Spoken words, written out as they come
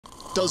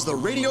Does the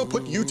radio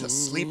put you to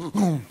sleep?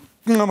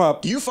 I'm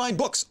up. Do you find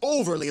books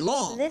overly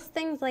long? This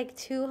thing's like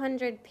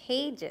 200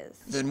 pages.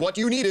 Then what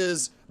you need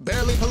is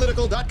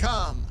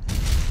barelypolitical.com.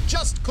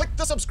 Just click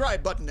the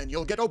subscribe button and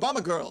you'll get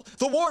Obama Girl,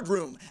 The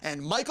Wardroom,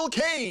 and Michael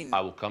Caine. I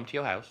will come to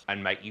your house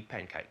and make you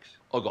pancakes.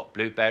 I've got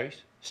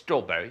blueberries,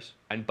 strawberries,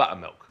 and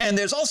buttermilk. And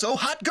there's also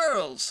Hot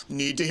Girls.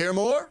 Need to hear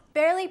more?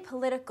 Barely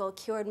Political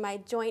cured my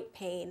joint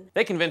pain.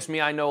 They convinced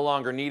me I no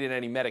longer needed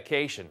any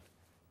medication.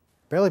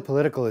 Barely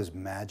Political is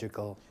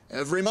magical.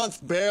 Every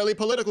month, Barely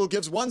Political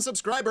gives one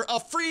subscriber a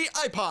free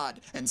iPod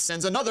and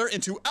sends another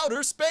into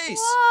outer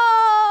space.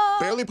 Whoa!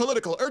 Barely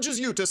Political urges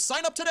you to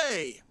sign up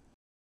today.